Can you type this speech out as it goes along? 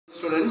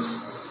students.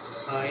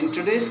 In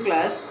today's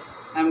class,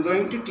 I am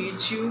going to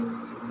teach you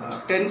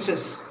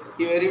tenses.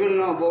 You very well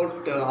know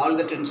about all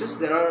the tenses.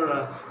 There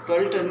are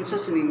 12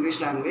 tenses in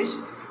English language.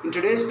 In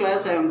today's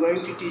class, I am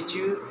going to teach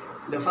you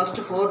the first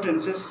 4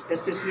 tenses,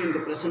 especially in the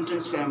present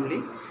tense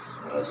family.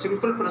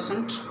 Simple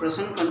present,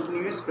 present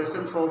continuous,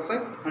 present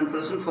perfect and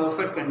present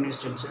perfect continuous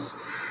tenses.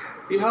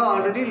 We have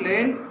already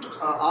learned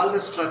all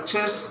the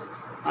structures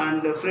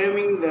and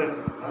framing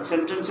the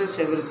sentences,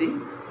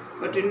 everything.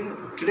 But in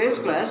today's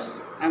class,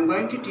 I am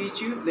going to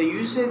teach you the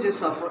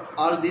usages of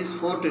all these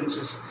 4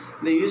 tenses.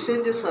 The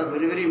usages are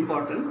very, very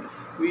important.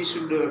 We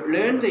should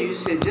learn the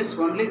usages,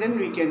 only then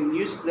we can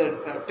use the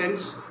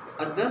tense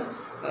at the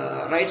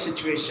right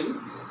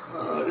situation.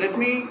 Let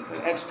me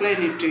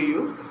explain it to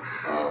you.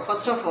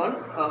 First of all,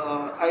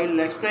 I will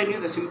explain you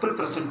the simple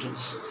present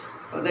tense.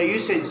 The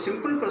usage,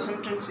 simple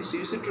present tense is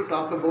used to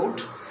talk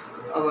about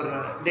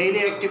our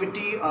daily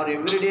activity or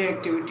everyday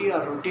activity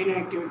or routine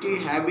activity,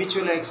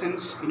 habitual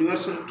actions,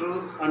 universal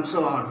truth and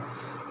so on.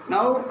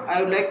 Now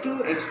I would like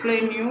to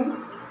explain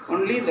you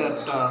only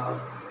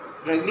that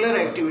regular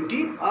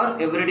activity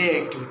or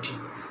everyday activity.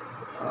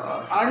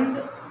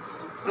 And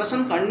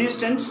present continuous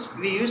tense,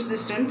 we use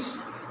this tense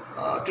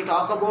to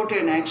talk about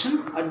an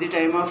action at the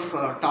time of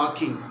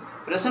talking.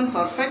 Present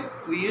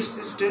perfect, we use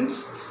this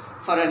tense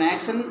for an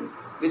action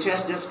which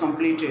has just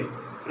completed.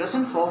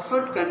 Present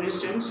perfect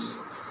continuous tense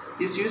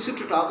is used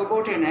to talk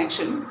about an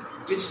action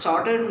which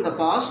started in the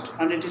past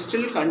and it is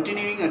still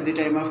continuing at the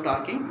time of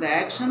talking. The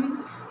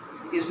action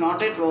is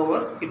not yet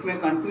over, it may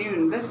continue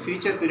in the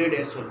future period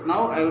as well.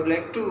 Now I would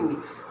like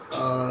to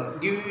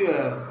give you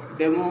a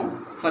demo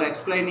for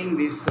explaining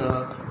this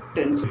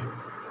tense.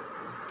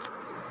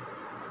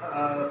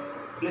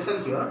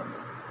 Listen here.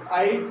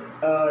 I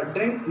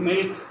drink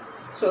milk.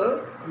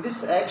 So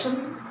this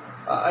action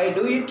I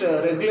do it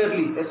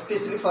regularly,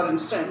 especially for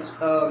instance,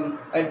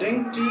 I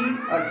drink tea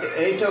at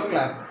 8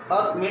 o'clock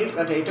or milk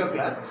at 8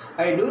 o'clock.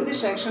 I do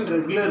this action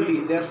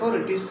regularly, therefore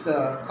it is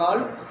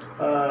called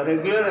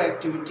regular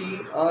activity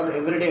or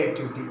everyday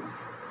activity.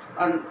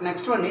 And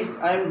next one is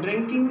I am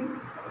drinking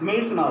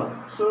milk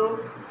now. So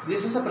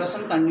this is a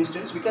present continuous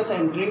tense because I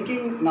am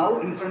drinking now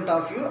in front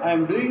of you. I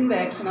am doing the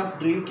action of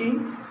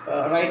drinking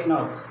right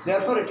now.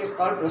 Therefore it is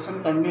called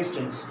present continuous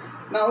tense.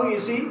 Now you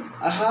see,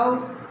 I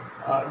have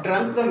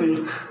drunk the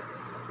milk.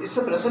 It's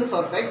a present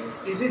perfect.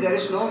 You see, there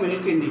is no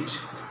milk in it.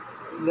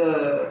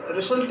 The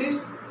result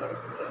is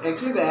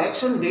actually the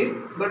action did,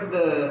 but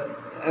the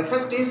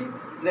effect is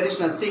there is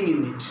nothing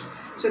in it.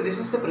 So this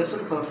is the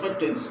present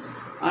perfect tense,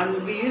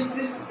 and we use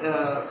this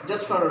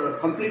just for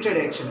completed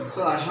action.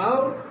 So I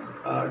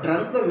have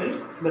drunk the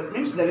milk, but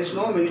means there is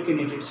no milk in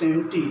it. It's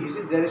empty. You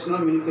see, there is no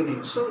milk in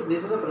it. So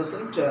this is a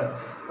present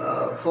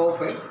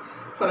perfect.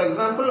 For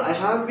example, I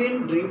have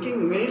been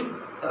drinking milk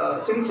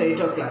since 8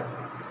 o'clock.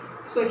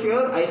 So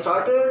here I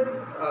started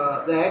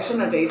the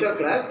action at 8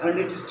 o'clock and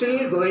it is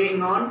still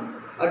going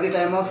on at the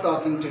time of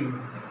talking to you.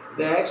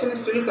 The action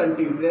is still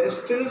continuing. There is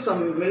still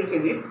some milk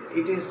in it.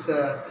 It is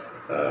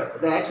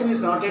the action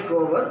is not yet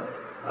over.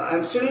 I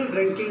am still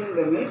drinking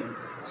the milk.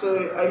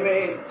 So I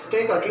may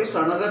take at least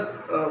another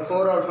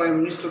 4 or 5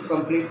 minutes to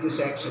complete this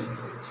action.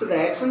 So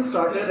the action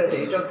started at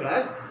 8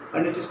 o'clock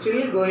and it is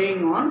still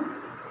going on.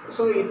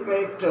 So it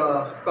might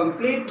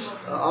complete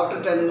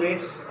after 10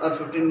 minutes or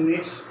 15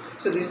 minutes.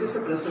 So this is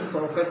a present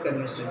perfect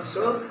continuous tense.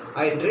 So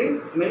I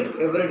drink milk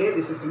every day.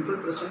 This is simple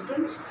present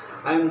tense.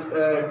 I am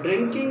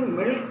drinking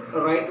milk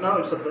right now.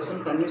 It's a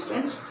present continuous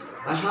tense.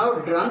 I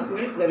have drunk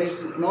milk. There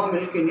is no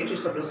milk in it.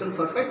 It's a present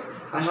perfect.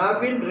 I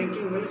have been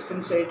drinking milk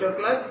since 8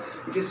 o'clock.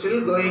 It is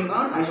still going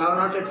on. I have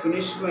not yet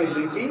finished my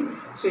drinking.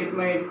 So it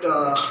might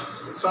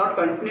start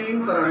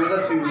continuing for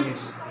another few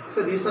minutes.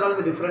 So these are all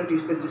the different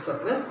usages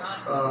of the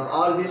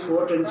all these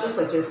 4 tenses,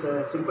 such as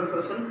simple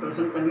present,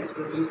 present continuous,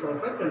 present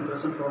perfect and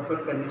present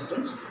perfect continuous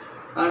tense.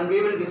 And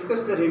we will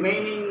discuss the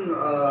remaining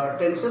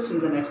tenses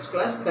in the next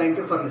class. Thank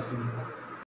you for listening.